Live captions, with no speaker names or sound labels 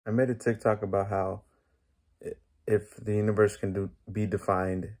I made a TikTok about how if the universe can be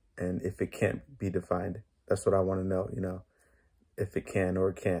defined and if it can't be defined. That's what I want to know, if it can or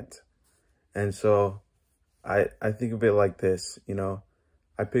it can't. And so I think of it like this,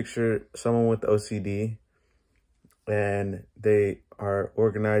 I picture someone with OCD and they are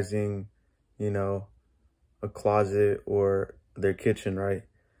organizing, a closet or their kitchen, right?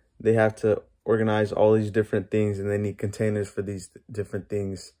 They have to organize all these different things and they need containers for these different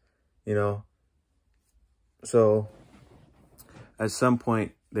things, you know? So at some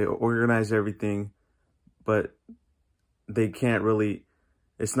point they organize everything, but they can't really,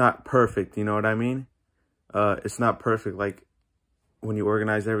 it's not perfect. You know what I mean? It's not perfect. Like when you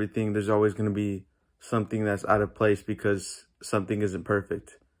organize everything, there's always going to be something that's out of place because something isn't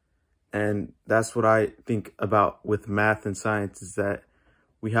perfect. And that's what I think about with math and science, is that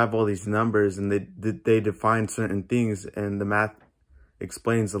we have all these numbers and they define certain things, and the math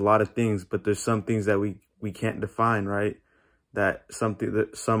explains a lot of things, but there's some things that we can't define, right? That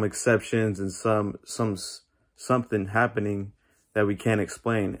some exceptions and something happening that we can't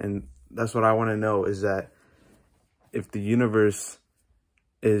explain. And that's what I want to know, is that if the universe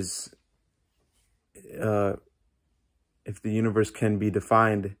is if the universe can be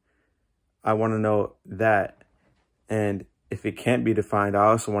defined, I want to know that. And if it can't be defined, I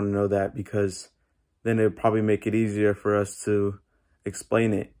also want to know that, because then it would probably make it easier for us to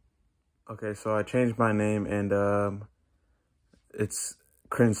explain it. Okay, so I changed my name, and it's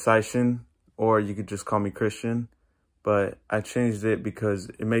Chrinsightian, or you could just call me Christian. But I changed it because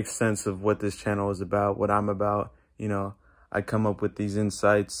it makes sense of what this channel is about, what I'm about. I come up with these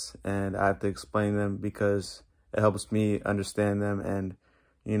insights and I have to explain them because it helps me understand them. And,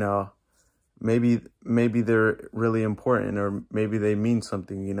 maybe they're really important, or maybe they mean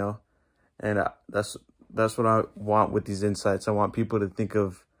something, and that's what I want with these insights. I want people to think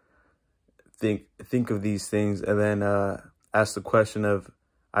of these things, and then ask the question of,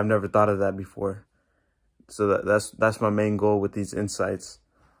 I've never thought of that before. So that's my main goal with these insights,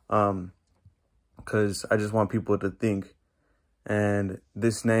 because I just want people to think. And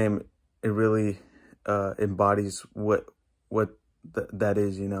this name, it really embodies what that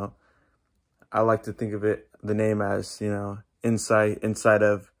is. I like to think of the name as, insight inside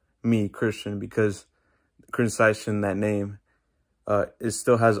of me, Christian, because Chrinsightian, that name, it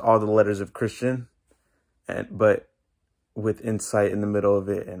still has all the letters of Christian, but with insight in the middle of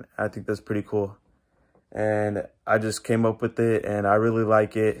it. And I think that's pretty cool. And I just came up with it, and I really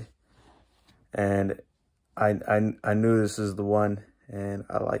like it. And I knew this is the one, and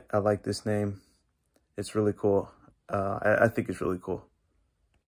I like this name. It's really cool. I think it's really cool.